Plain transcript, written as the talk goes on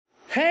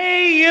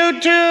Hey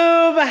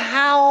YouTube,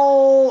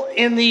 how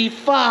in the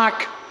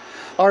fuck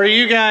are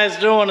you guys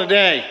doing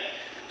today?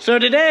 So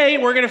today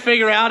we're gonna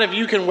figure out if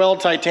you can weld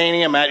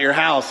titanium at your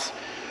house.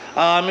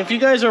 If you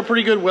guys are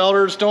pretty good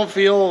welders, don't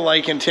feel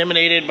like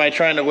intimidated by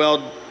trying to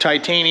weld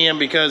titanium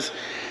because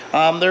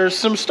there's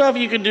some stuff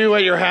you can do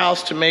at your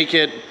house to make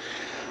it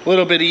a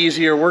little bit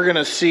easier. We're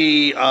gonna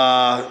see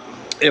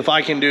if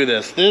I can do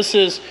this. This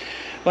is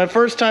my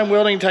first time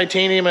welding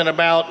titanium in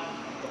about,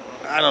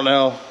 I don't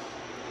know,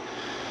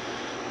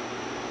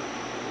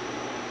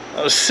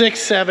 6,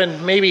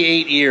 7, maybe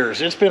 8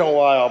 years. It's been a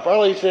while,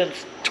 probably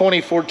since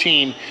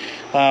 2014.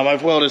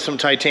 I've welded some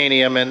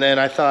titanium, and then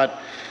I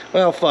thought,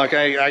 well, fuck,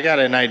 I got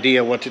an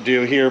idea what to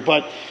do here.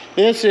 But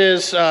this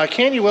is,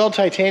 can you weld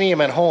titanium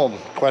at home?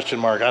 Question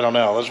mark, I don't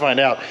know, let's find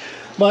out.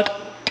 But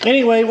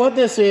anyway, what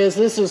this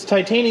is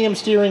titanium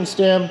steering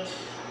stem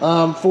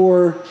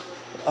for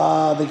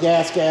the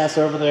gas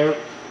over there.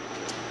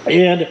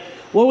 And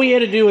what we had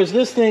to do is,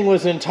 this thing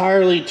was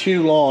entirely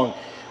too long.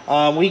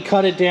 We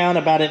cut it down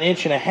about 1.5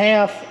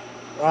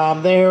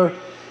 inches there,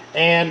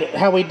 and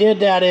how we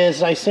did that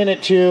is I sent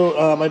it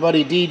to my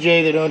buddy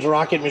DJ that owns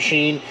Rocket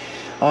Machine,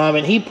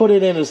 and he put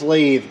it in his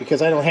lathe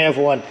because I don't have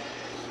one,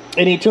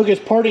 and he took his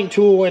parting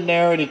tool in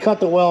there and he cut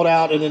the weld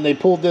out, and then they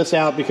pulled this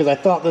out because I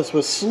thought this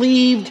was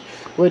sleeved,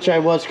 which I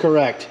was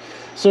correct.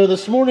 So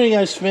this morning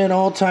I spent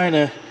all kind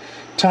of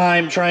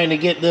time trying to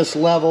get this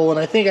level, and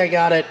I think I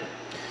got it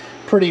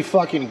pretty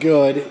fucking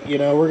good. You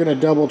know, we're gonna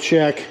double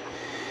check.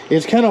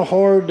 It's kind of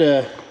hard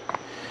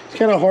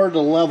to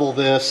level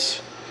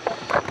this,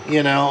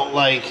 you know,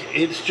 like,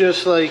 it's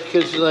just like,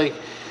 cause like,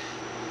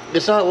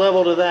 it's not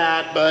level to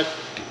that, but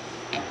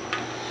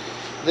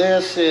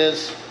this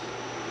is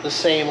the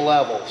same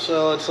level.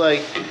 So it's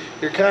like,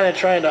 you're kind of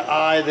trying to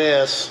eye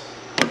this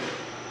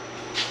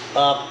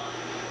up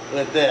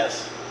with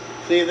this.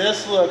 See,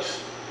 this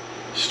looks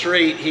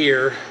straight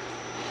here.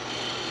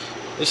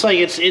 It's like,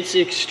 it's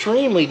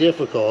extremely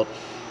difficult.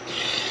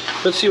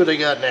 Let's see what I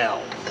got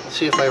now. Let's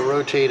see if I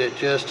rotate it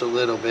just a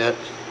little bit.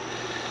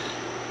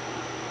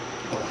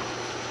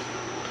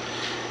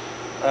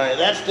 Alright,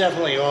 that's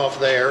definitely off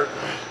there.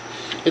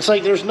 It's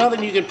like there's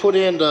nothing you can put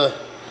in to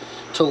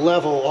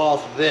level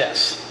off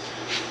this.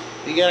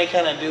 You gotta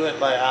kind of do it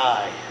by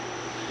eye,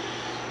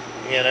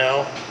 you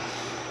know?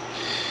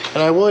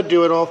 And I would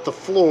do it off the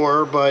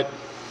floor, but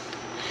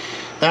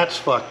that's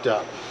fucked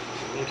up.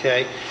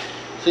 Okay,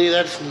 see,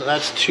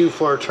 that's too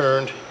far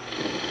turned.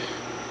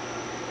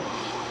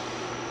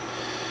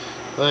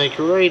 Like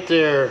right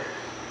there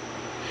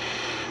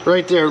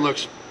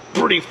looks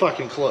pretty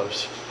fucking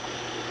close.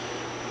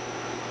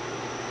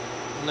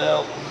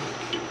 No.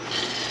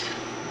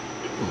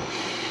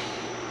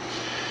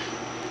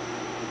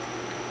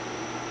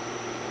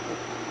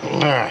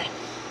 Alright.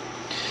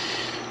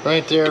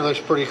 Right there looks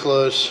pretty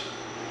close.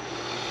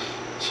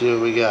 Let's see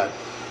what we got.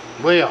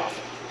 Way off.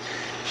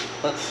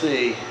 Let's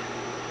see.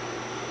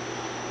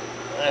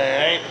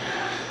 Alright.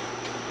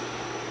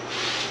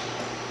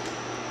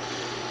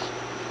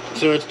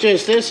 So it's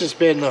just, this has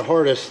been the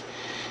hardest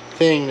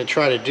thing to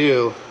try to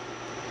do.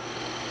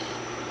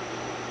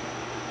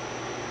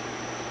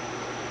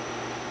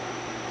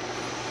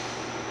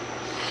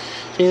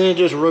 See, then it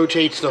just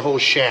rotates the whole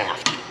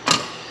shaft.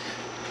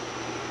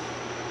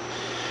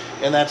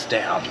 And that's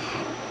down.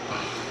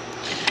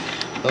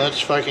 Let's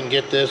fucking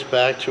get this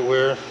back to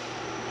where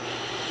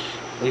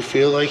we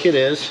feel like it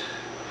is.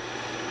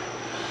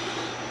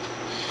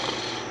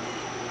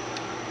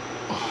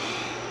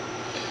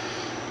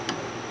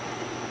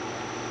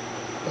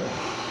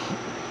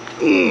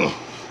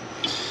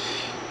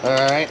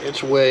 Alright,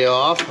 it's way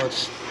off.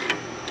 Let's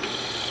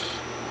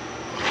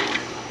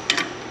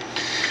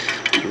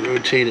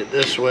rotate it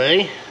this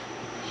way.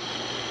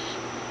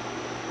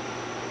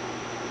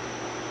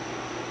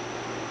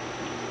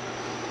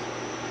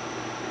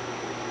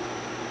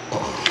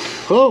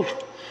 Oh!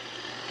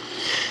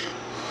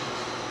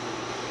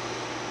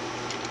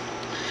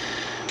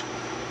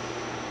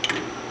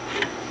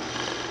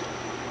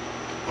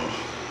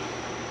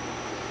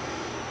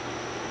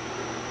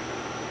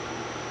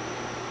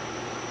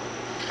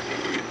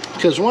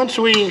 Because once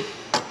we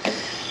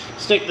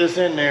stick this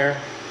in there,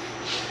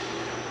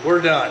 we're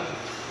done.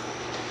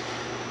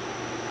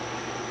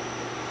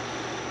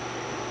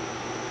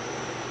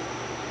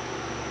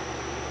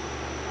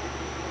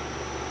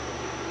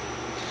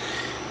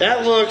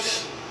 That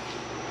looks,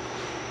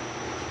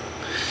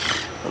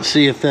 let's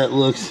see if that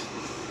looks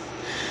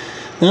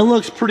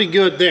pretty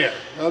good there,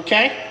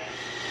 okay?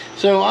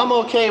 So I'm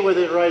okay with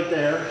it right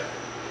there.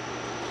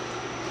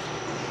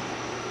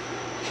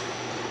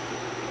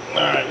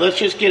 Alright, let's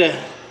just get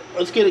a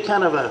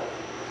kind of a,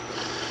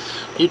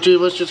 YouTube,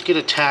 let's just get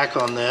a tack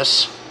on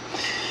this.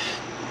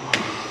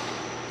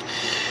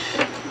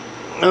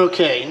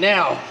 Okay,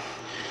 now,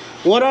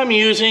 what I'm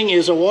using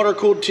is a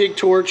water-cooled TIG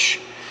torch,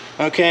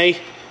 okay?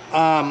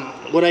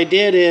 What I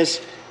did is,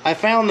 I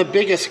found the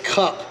biggest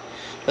cup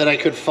that I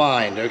could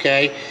find,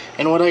 okay?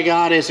 And what I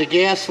got is a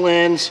gas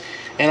lens,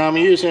 and I'm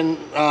using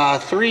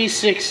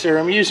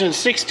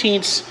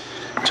 16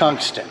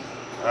 tungsten,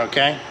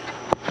 okay?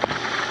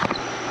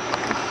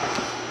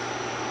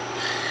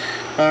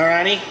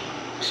 Alrighty,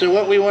 so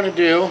what we want to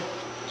do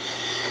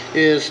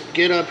is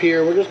get up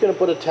here. We're just going to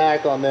put a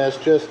tack on this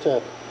just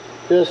to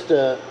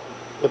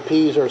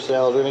appease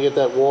ourselves. We're going to get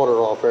that water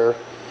off there.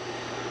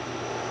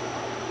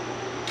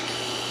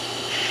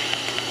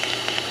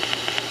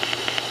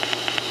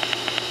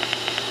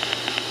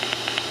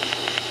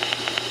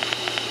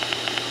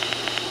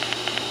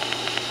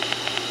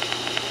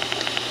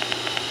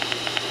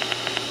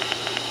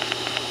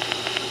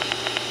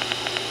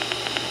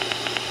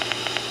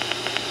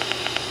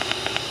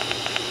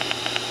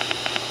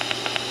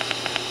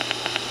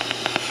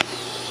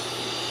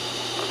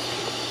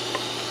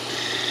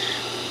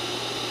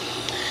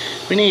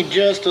 We need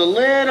just a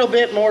little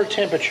bit more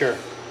temperature,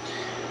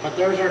 but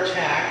there's our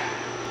tack.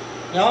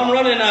 Now I'm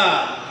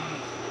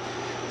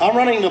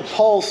running the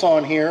pulse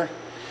on here,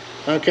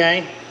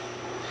 okay?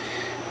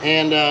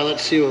 And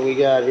let's see what we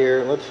got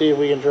here. Let's see if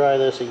we can try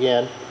this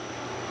again.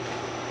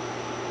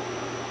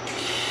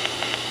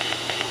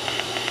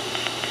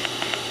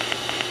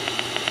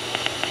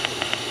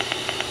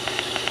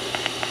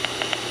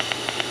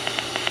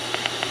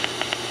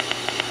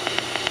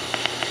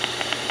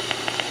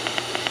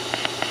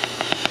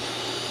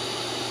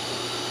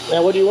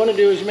 Now what you want to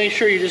do is make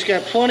sure you just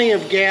got plenty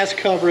of gas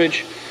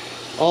coverage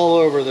all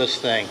over this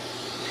thing.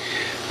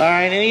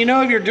 Alright, and you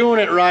know if you're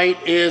doing it right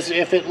is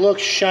if it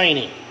looks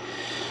shiny.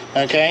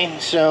 Okay,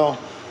 so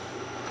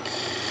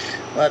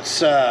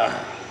let's go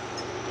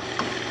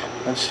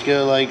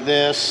like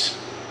this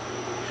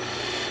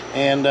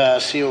and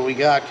see what we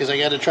got, because I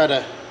got to try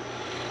to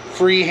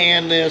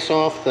freehand this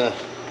off the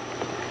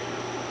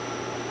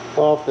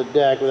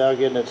deck without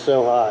getting it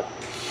so hot.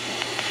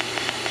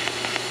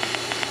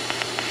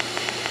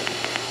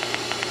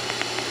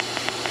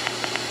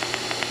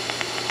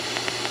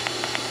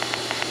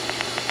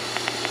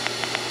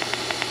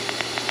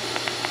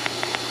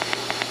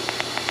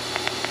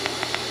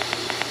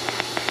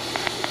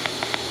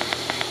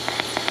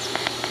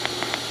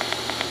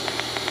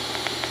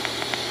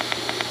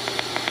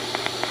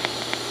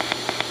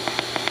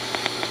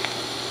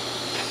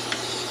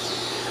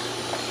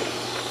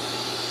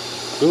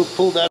 Oop,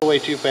 pulled that away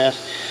too fast.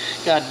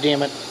 God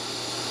damn it.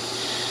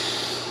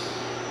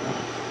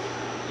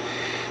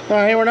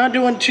 Alright, we're not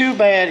doing too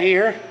bad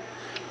here.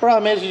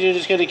 Problem is you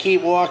just got to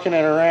keep walking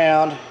it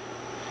around.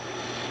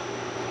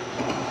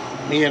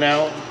 You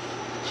know.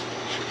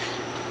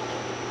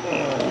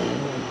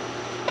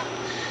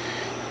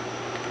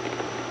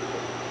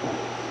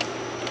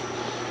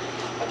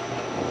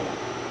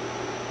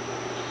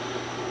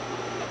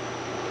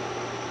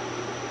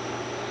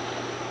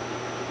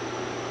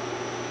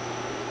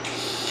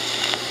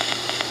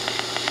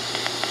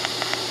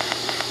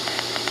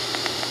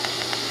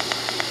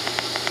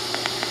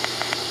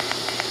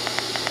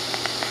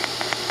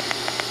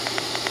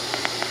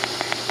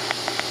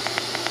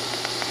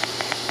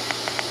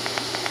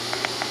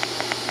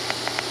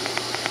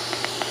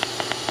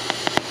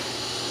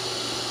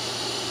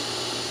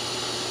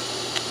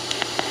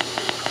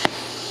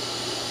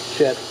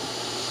 Shit.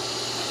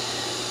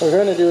 What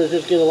we're going to do is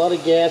just get a lot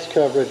of gas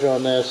coverage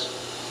on this.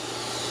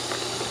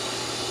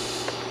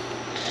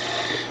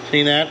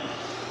 See that?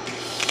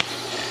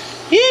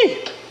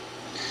 Yee!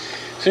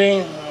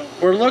 See,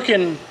 we're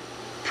looking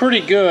pretty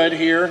good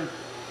here.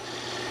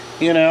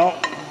 You know,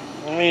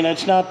 I mean,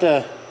 it's not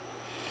the,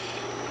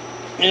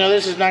 you know,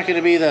 this is not going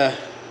to be the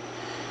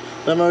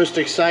most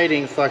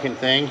exciting fucking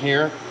thing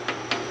here.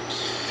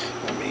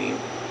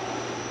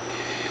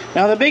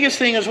 Now the biggest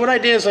thing is what I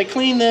did is I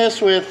cleaned this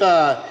with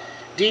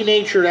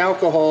denatured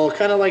alcohol,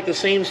 kind of like the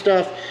same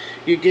stuff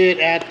you get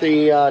at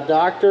the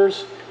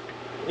doctor's.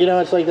 You know,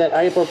 it's like that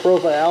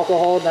isopropyl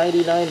alcohol,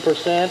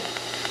 99%.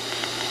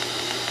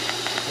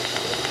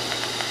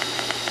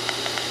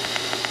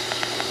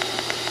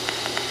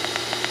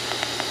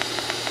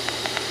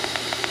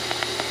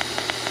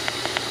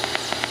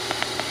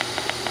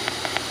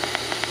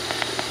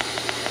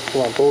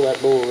 Come on, pull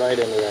that bull right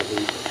into that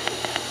heat.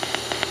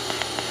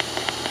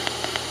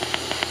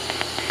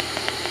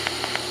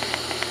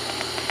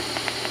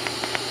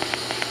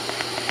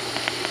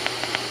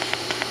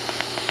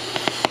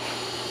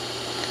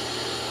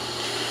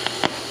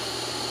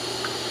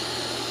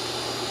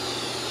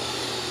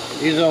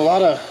 Using a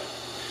lot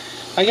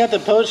of, I got the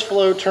post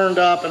flow turned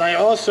up, and I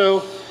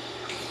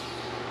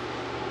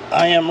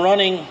am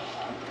running,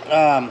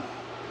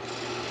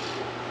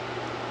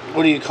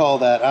 what do you call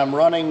that? I'm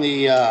running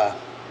the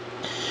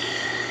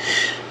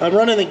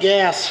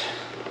gas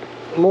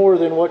more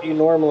than what you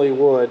normally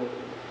would.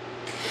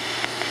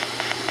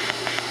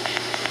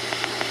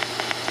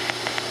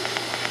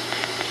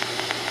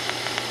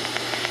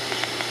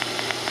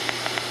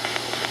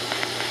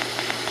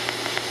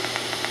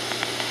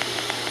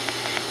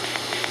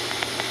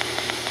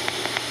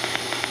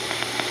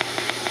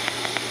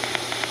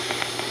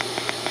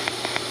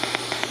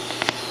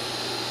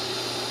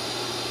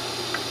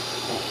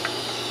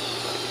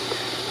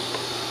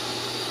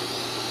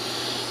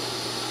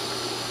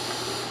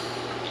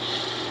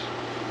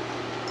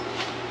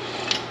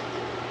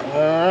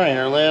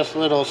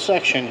 little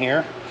section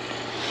here.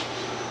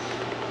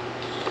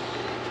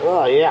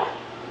 Oh yeah.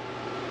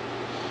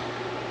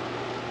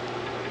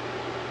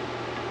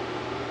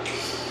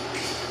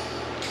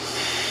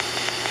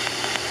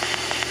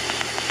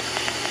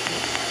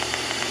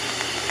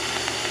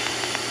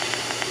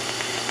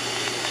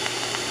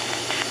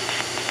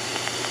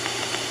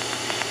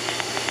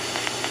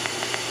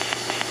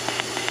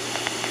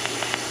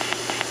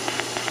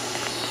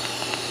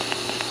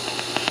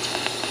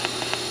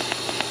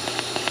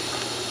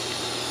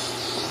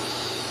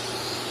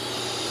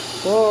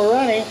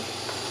 Alrighty,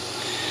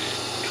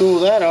 cool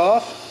that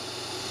off.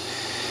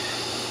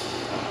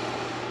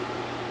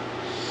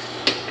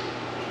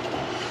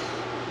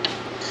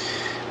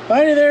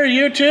 Alrighty there,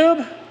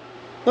 YouTube.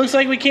 Looks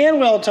like we can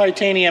weld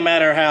titanium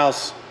at our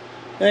house.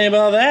 Think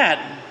about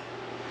that.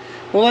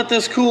 We'll let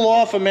this cool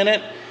off a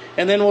minute,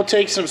 and then we'll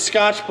take some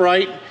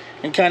Scotch-Brite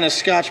and kind of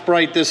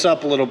Scotch-Brite this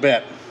up a little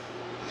bit.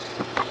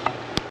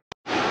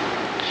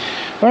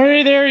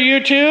 Alrighty there,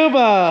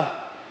 YouTube.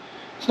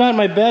 It's not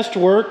my best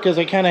work because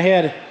I kind of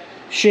had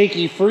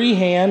shaky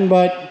freehand,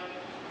 but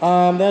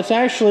that's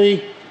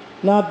actually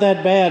not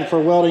that bad for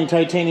welding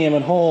titanium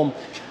at home.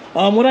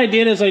 What I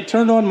did is I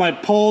turned on my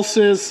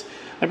pulses.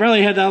 I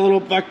probably had that a little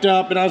bucked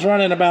up, and I was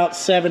running about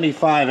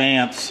 75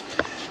 amps.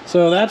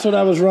 So that's what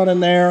I was running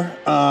there,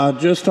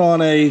 just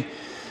on a,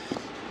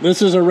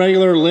 this is a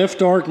regular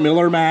lift arc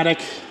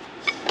Miller-Matic,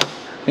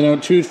 you know,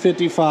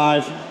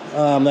 255,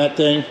 that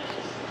thing.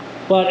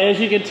 But as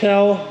you can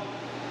tell,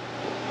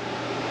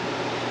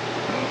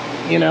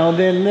 you know,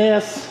 then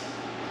this,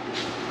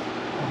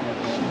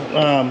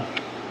 oh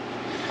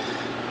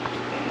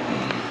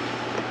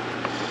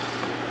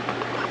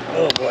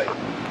boy,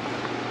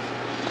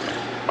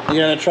 we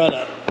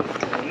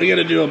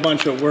gotta do a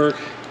bunch of work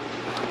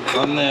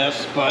on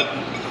this, but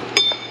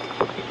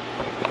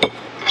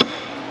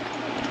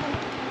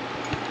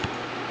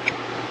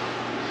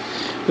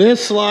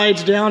this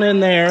slides down in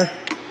there,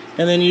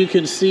 and then you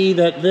can see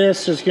that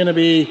this is gonna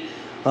be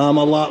a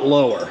lot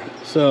lower.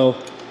 So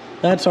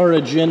that's our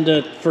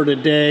agenda for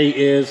today,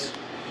 is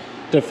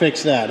to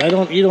fix that.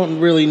 You don't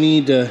really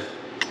need to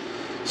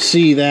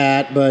see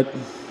that, but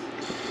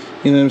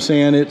you know what I'm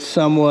saying, it's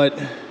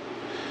somewhat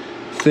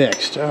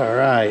fixed. All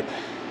right.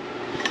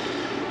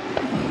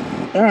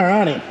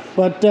 Alrighty.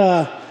 But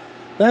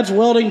that's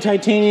welding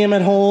titanium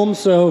at home,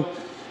 so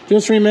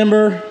just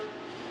remember,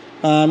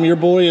 your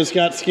boy has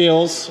got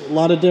skills, a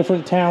lot of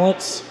different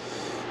talents.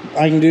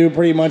 I can do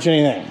pretty much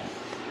anything.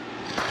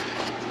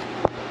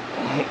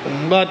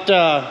 But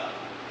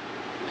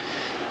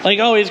like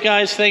always,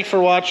 guys, thanks for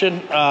watching.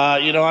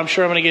 You know, I'm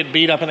sure I'm gonna get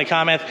beat up in the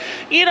comments.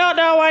 You don't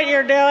know what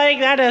you're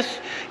doing.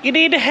 You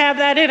need to have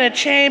that in a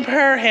chamber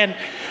and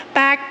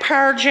back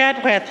purge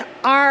it with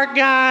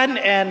argon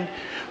and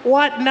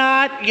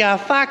whatnot, you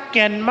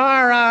fucking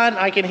moron.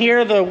 I can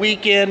hear the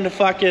weekend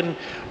fucking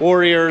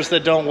warriors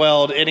that don't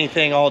weld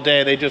anything all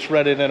day. They just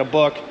read it in a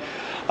book.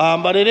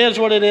 But it is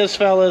what it is,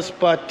 fellas.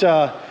 But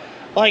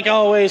like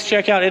always,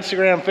 check out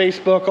Instagram,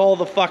 Facebook, all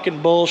the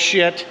fucking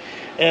bullshit.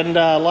 And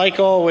like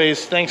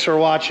always, thanks for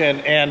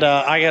watching. And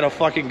I gotta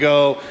fucking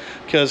go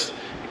because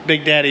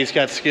Big Daddy's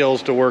got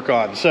skills to work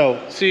on. So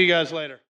see you guys later.